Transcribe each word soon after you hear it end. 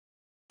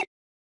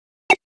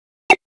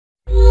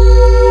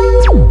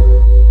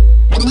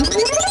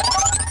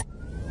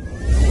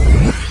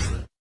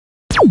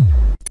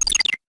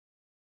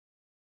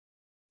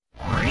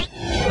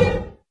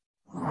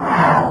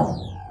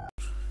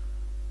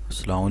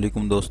अस्सलाम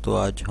वालेकुम दोस्तों,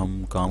 आज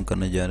हम काम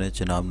करने जा रहे हैं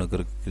चनाब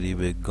नगर के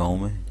करीब एक गांव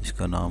में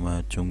जिसका नाम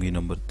है चुंगी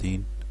नंबर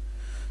 3।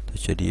 तो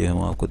चलिए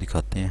हम आपको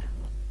दिखाते हैं।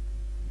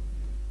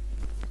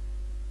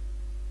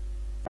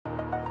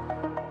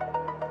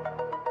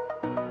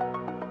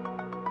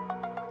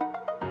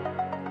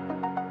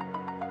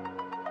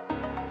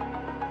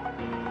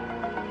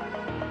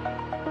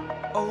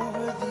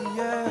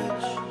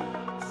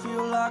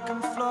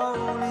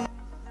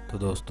 तो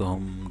दोस्तों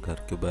हम घर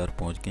के बाहर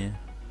पहुंच गए हैं,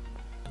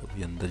 तो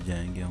अभी अंदर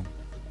जाएंगे हम।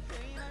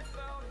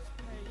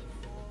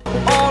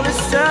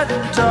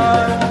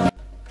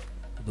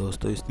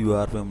 दोस्तों इस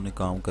दीवार पे हमने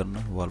काम करना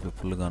है,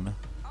 वॉलपेपर लगाना है।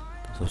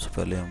 तो सबसे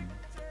पहले हम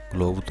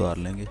ग्लोब उतार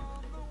लेंगे।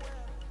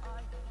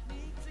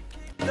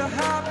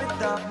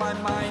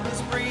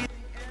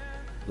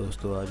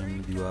 दोस्तों आज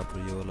हमने दीवार पर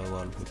ये वाला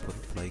वॉलपेपर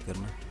अप्लाई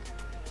करना है।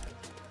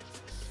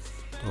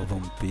 तो अब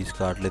हम पीस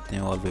काट लेते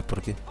हैं वॉलपेपर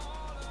के।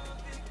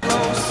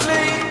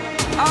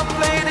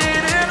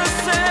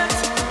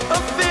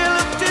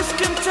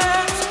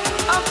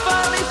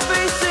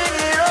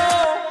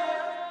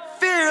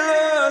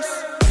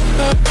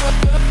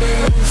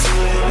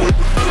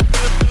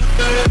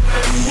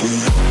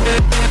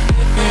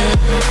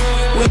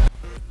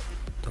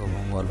 तो अब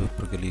हम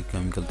वॉलपेपर के लिए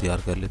केमिकल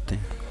तैयार कर लेते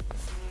हैं।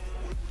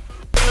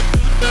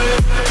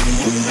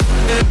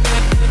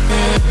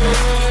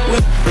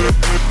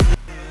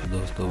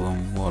 दोस्तों अब हम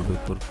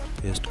वॉलपेपर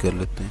पेस्ट कर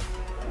लेते हैं।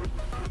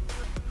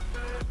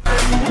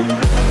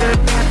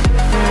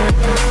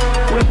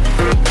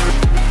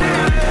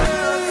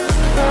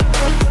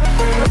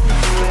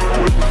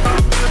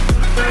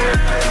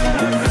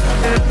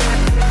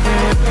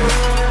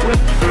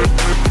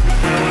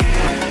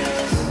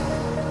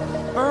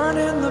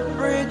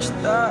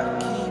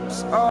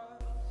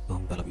 तो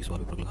हम पहला पीस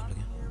वॉलपेपर लगा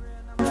लेंगे।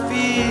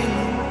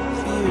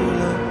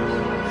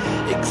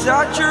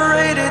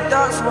 Exaggerated,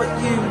 that's what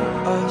you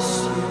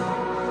assume.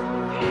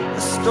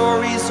 The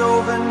story's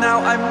over now,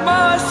 I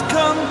must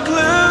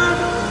conclude.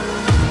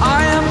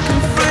 I am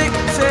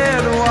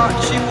conflicted,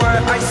 watching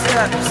where I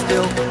step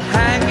still,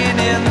 hanging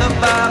in the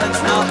balance.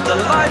 Not the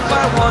life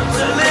I want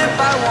to live,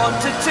 I want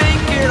to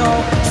take it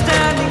all.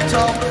 Standing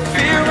tall,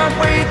 fear I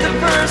weighed the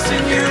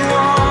person you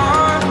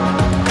are.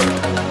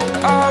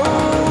 Oh,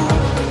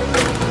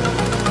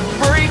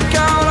 break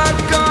out,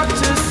 I've got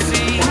to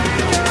see.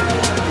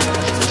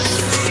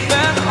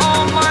 Spent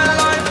all my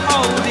life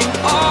holding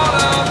all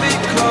of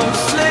it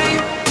closely.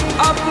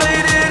 I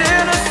played it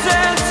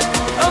innocent,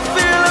 a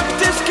feel of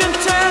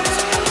discontent.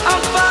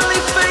 I'm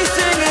finally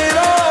facing it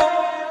all,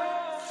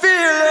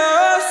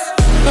 fearless.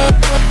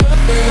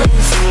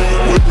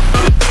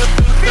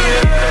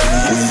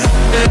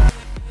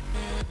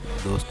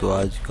 दोस्तों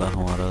आज का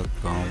हमारा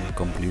काम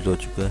complete हो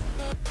चुका है।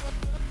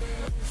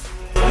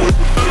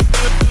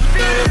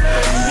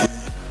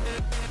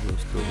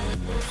 दोस्तों हम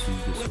वापसी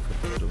के सफर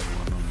पर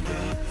रवाना होने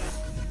लगे।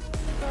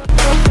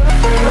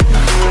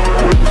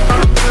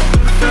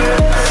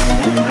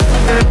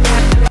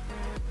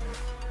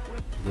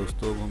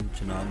 दोस्तों अब हम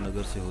चनाब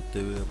नगर से होते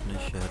हुए अपने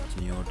शहर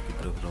चिनियोट की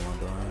तरफ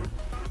रवाना हैं।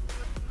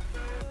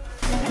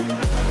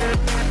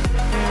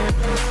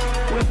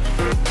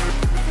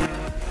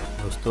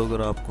 दोस्तों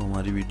अगर आपको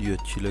हमारी वीडियो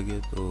अच्छी लगे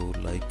तो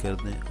लाइक कर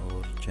दें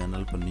और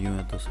चैनल पर न्यू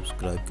हैं तो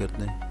सब्सक्राइब कर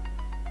दें।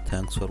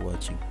 Thanks for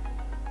watching.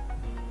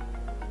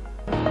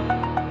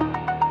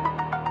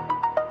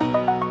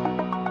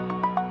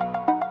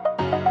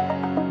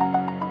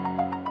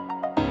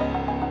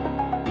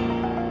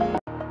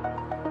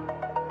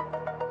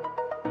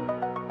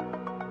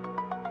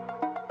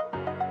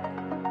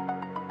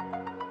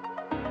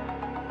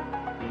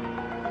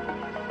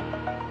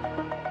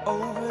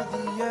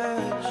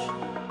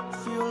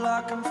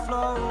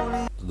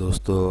 तो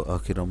दोस्तों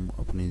आखिर हम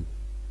अपनी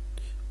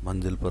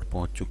मंजिल पर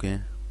पहुंच चुके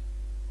हैं।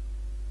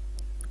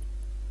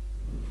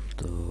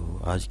 तो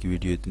आज की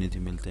वीडियो इतनी थी,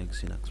 मिलते हैं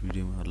किसी नेक्स्ट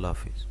वीडियो में। अल्लाह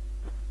हाफिज़।